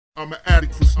I'm an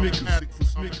addict for Snickers.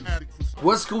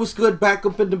 What's good? Back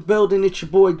up in the building. It's your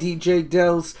boy DJ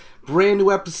Delz. Brand new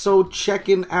episode,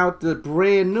 checking out the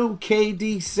brand new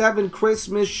KD7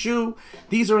 Christmas shoe.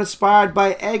 These are inspired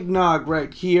by Eggnog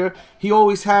right here. He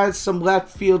always has some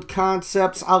left field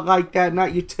concepts. I like that,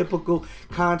 not your typical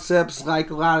concepts like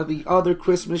a lot of the other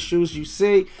Christmas shoes you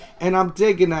see. And I'm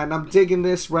digging that, and I'm digging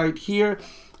this right here.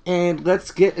 And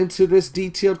let's get into this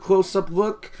detailed close-up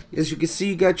look. As you can see,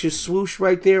 you got your swoosh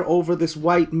right there over this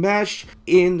white mesh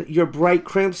in your bright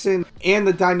crimson. And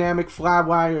the dynamic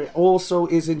flywire also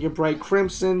is in your bright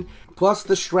crimson. Plus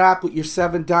the strap with your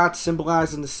 7 dots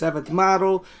symbolizing the 7th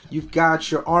model. You've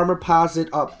got your armor posit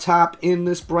up top in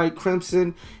this bright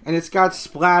crimson. And it's got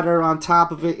splatter on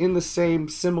top of it in the same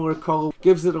similar color.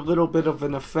 Gives it a little bit of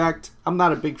an effect. I'm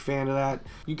not a big fan of that.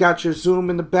 You got your zoom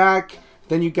in the back.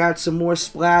 Then you got some more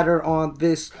splatter on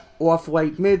this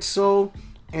off-white midsole.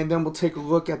 And then we'll take a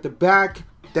look at the back.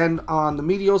 Then on the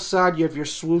medial side, you have your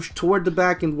swoosh toward the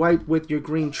back in white with your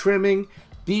green trimming.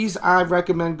 These I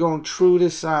recommend going true to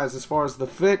size as far as the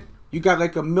fit. You got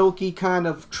like a milky kind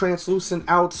of translucent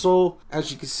outsole.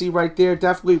 As you can see right there,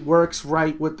 definitely works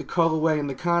right with the colorway and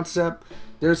the concept.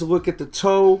 There's a look at the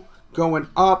toe going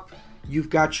up. You've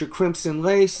got your crimson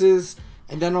laces.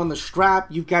 And then on the strap,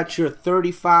 you've got your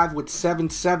 35 with 7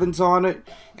 sevens on it.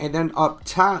 And then up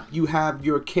top, you have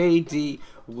your KD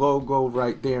logo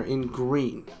right there in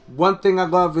green. One thing I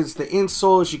love is the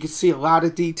insole. As you can see, a lot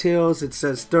of details. It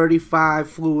says 35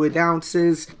 fluid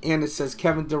ounces. And it says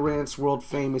Kevin Durant's world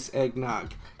famous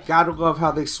eggnog. Gotta love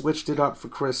how they switched it up for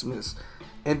Christmas.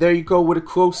 And there you go with a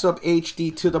close-up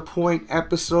HD to the point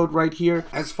episode right here.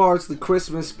 As far as the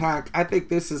Christmas pack, I think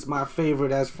this is my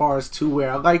favorite as far as to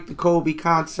wear. I like the Kobe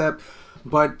concept,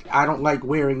 but I don't like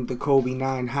wearing the Kobe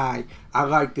 9 high. I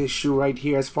like this shoe right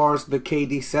here. As far as the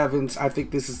KD7s, I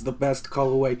think this is the best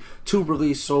colorway to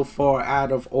release so far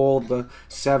out of all the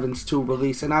 7s to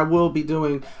release. And I will be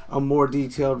doing a more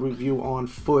detailed review on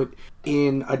foot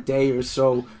in a day or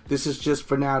so. This is just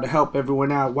for now to help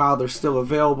everyone out while they're still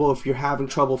available. If you're having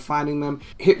trouble finding them,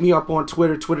 hit me up on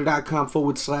Twitter,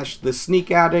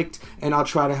 twitter.com/thesneakaddict, and I'll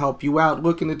try to help you out.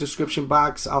 Look in the description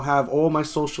box. I'll have all my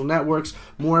social networks,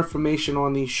 more information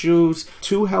on these shoes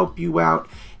to help you out.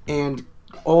 And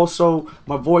also,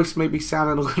 my voice may be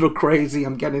sounding a little crazy.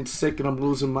 I'm getting sick and I'm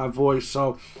losing my voice,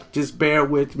 so just bear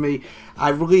with me. I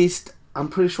released, I'm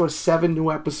pretty sure, 7 new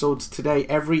episodes today.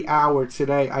 Every hour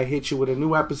today, I hit you with a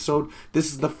new episode. This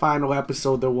is the final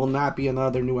episode. There will not be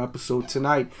another new episode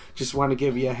tonight. Just want to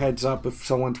give you a heads up if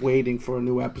someone's waiting for a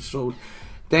new episode.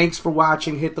 Thanks for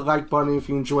watching. Hit the like button if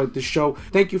you enjoyed the show.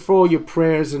 Thank you for all your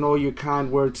prayers and all your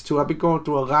kind words too. I've been going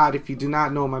through a lot. If you do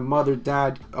not know, my mother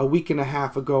died a week and a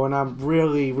half ago, and I'm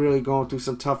really going through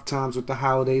some tough times with the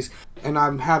holidays. And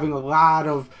I'm having a lot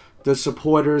of the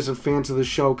supporters and fans of the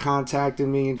show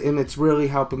contacting me, and it's really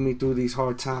helping me through these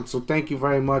hard times. So thank you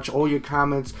very much. All your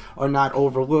comments are not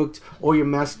overlooked. All your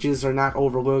messages are not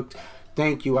overlooked.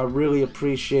 Thank you. I really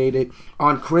appreciate it.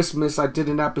 On Christmas, I did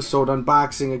an episode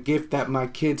unboxing a gift that my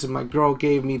kids and my girl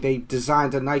gave me. They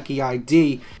designed a Nike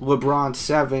ID LeBron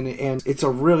 7, and it's a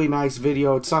really nice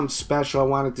video. It's something special I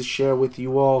wanted to share with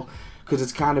you all because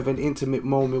it's kind of an intimate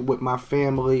moment with my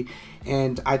family,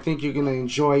 and I think you're going to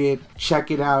enjoy it.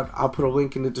 Check it out. I'll put a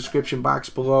link in the description box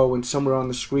below and somewhere on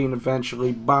the screen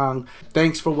eventually. Bang.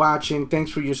 Thanks for watching.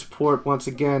 Thanks for your support once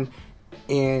again.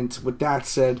 And with that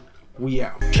said, we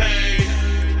out.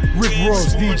 Rick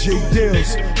Ross, DJ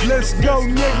Delz. Let's go,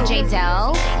 nigga. DJ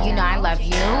Delz, you know I love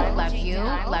you, love you,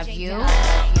 love you.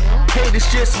 Hey,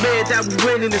 it's just mad that we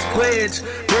winning his plans.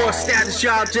 Raw status,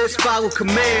 y'all just follow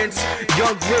commands.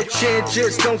 Young, rich, and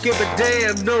just don't give a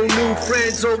damn. No new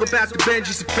friends, all about the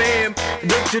Benjis and fam.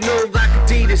 Original like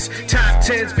Adidas, top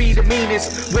 10s be the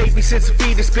meanest. Wavy since a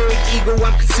fetus, big ego,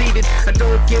 I'm conceited. I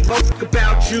don't give a fuck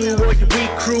about you or your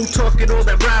weak crew. Talking all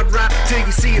that rah-rah till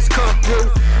you see us come through.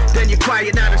 Then you're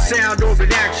quiet, not a sound or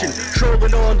an action.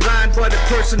 Trolling online, but a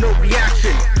personal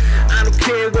reaction. I don't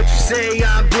care what you say,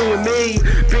 I'm doing me.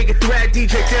 Bigger threat,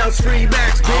 DJ Delz, free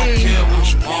Max B. I don't care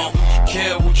what you want,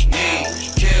 care what you need,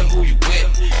 care who you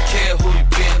with, care who you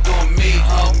been. Doing me,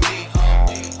 I'm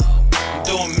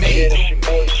doing me. DJ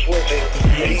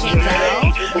Delz, you know I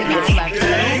love you.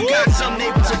 You got some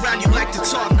neighbors around you like to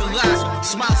talk a lot.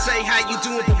 Smile, say how you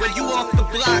doing, but when you off the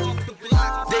block,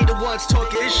 they the ones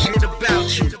talking shit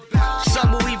about you.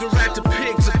 Some will even rap to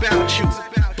pigs about you.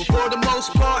 But for the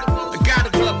most part, I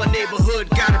gotta love my neighborhood.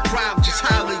 Got a problem, just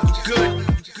holler, you good.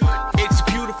 It's a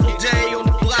beautiful day on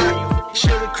the block.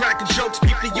 Chillin', cracking jokes,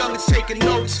 people the youngins taking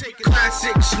notes.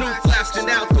 Classic Snoop blasting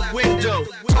out the window.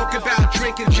 Talk about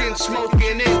drinking gin,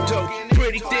 smoking Indo.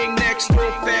 Pretty thing next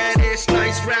door, fat ass,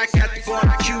 nice rap. sack at the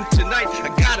barbecue tonight. I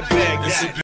gotta bag that.